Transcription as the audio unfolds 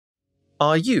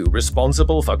Are you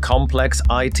responsible for complex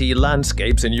IT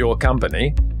landscapes in your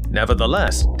company?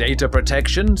 Nevertheless, data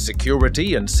protection,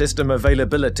 security, and system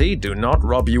availability do not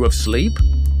rob you of sleep?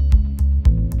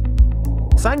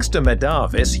 Thanks to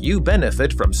Medavis, you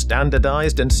benefit from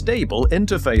standardized and stable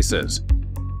interfaces.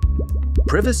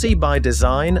 Privacy by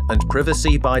Design and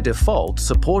Privacy by Default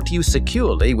support you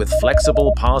securely with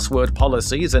flexible password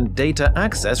policies and data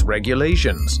access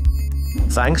regulations.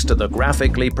 Thanks to the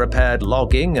graphically prepared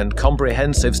logging and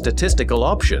comprehensive statistical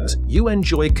options, you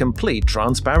enjoy complete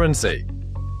transparency.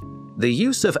 The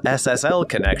use of SSL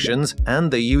connections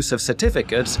and the use of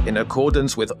certificates in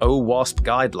accordance with OWASP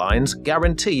guidelines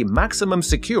guarantee maximum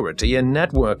security in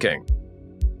networking.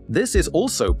 This is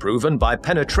also proven by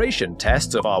penetration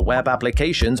tests of our web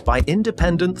applications by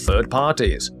independent third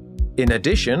parties. In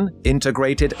addition,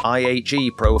 integrated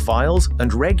IHE profiles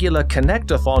and regular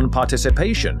Connectathon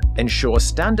participation ensure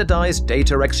standardized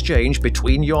data exchange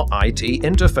between your IT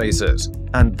interfaces,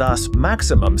 and thus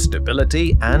maximum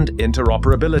stability and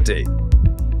interoperability.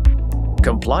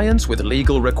 Compliance with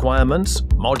legal requirements,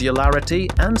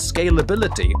 modularity, and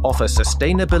scalability offer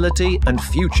sustainability and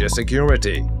future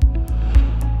security.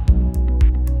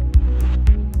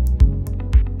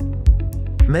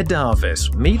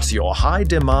 Medavis meets your high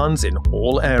demands in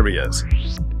all areas,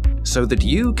 so that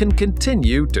you can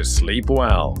continue to sleep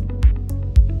well.